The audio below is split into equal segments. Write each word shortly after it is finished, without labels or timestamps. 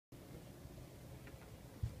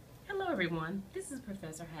everyone, this is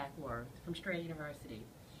Professor Hackworth from Strayer University.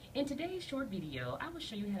 In today's short video, I will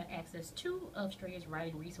show you how to access two of Strayer's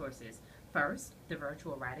writing resources. First, the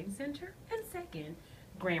Virtual Writing Center, and second,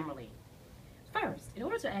 Grammarly. First, in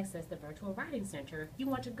order to access the Virtual Writing Center, you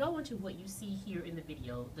want to go into what you see here in the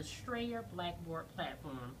video, the Strayer Blackboard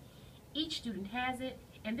platform. Each student has it,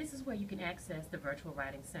 and this is where you can access the Virtual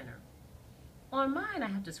Writing Center. On mine, I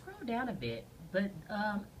have to scroll down a bit, but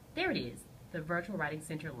there it is, the Virtual Writing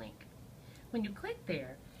Center link. When you click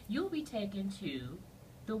there, you'll be taken to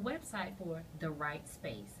the website for The Right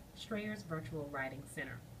Space, Strayer's Virtual Writing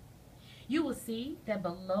Center. You will see that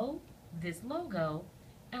below this logo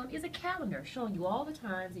is a calendar showing you all the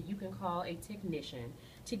times that you can call a technician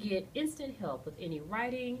to get instant help with any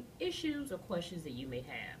writing issues or questions that you may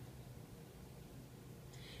have.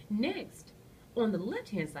 Next, on the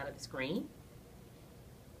left-hand side of the screen,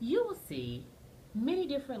 you will see many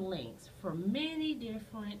different links for many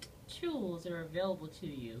different tools that are available to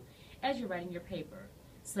you as you're writing your paper,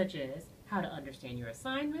 such as how to understand your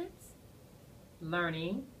assignments,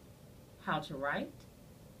 learning how to write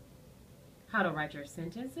your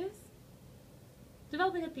sentences,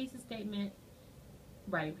 developing a thesis statement,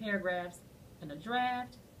 writing paragraphs and a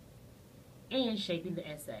draft, and shaping the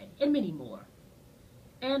essay, and many more.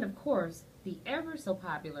 And of course, the ever so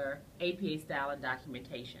popular APA style and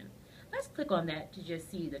documentation. Let's click on that to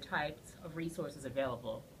just see the types of resources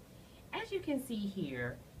available. As you can see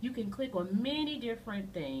here, you can click on many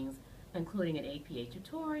different things, including an APA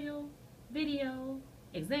tutorial, video,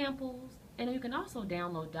 examples, and you can also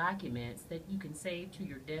download documents that you can save to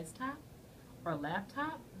your desktop or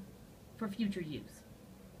laptop for future use.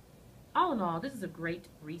 All in all, this is a great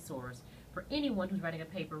resource for anyone who's writing a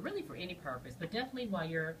paper, really for any purpose, but definitely while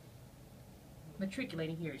you're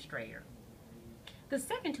matriculating here at Strayer. The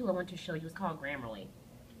second tool I want to show you is called Grammarly.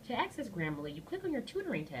 To access Grammarly, you click on your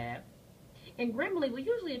tutoring tab, and Grammarly will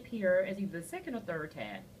usually appear as either the second or third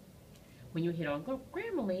tab. When you hit on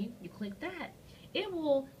Grammarly, you click that. It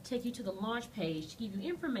will take you to the launch page to give you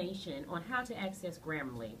information on how to access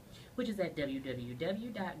Grammarly, which is at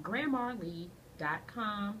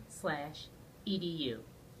www.grammarly.com/edu.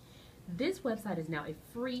 This website is now a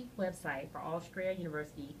free website for all Strayer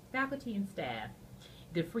University faculty and staff.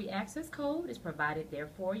 The free access code is provided there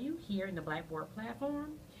for you here in the Blackboard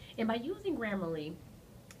platform. And by using Grammarly,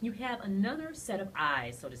 you have another set of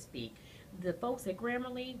eyes, so to speak. The folks at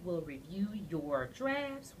Grammarly will review your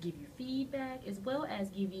drafts, give you feedback, as well as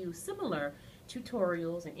give you similar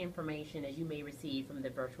tutorials and information as you may receive from the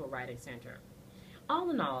Virtual Writing Center.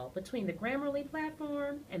 All in all, between the Grammarly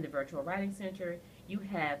platform and the Virtual Writing Center, you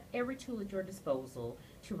have every tool at your disposal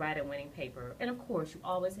to write a winning paper. And of course, you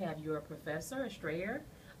always have your professor at Strayer,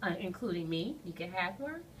 including me, Nika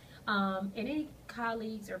Hackworth, and any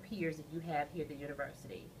colleagues or peers that you have here at the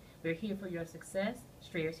university. We're here for your success.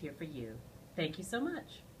 Strayer's here for you. Thank you so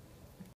much.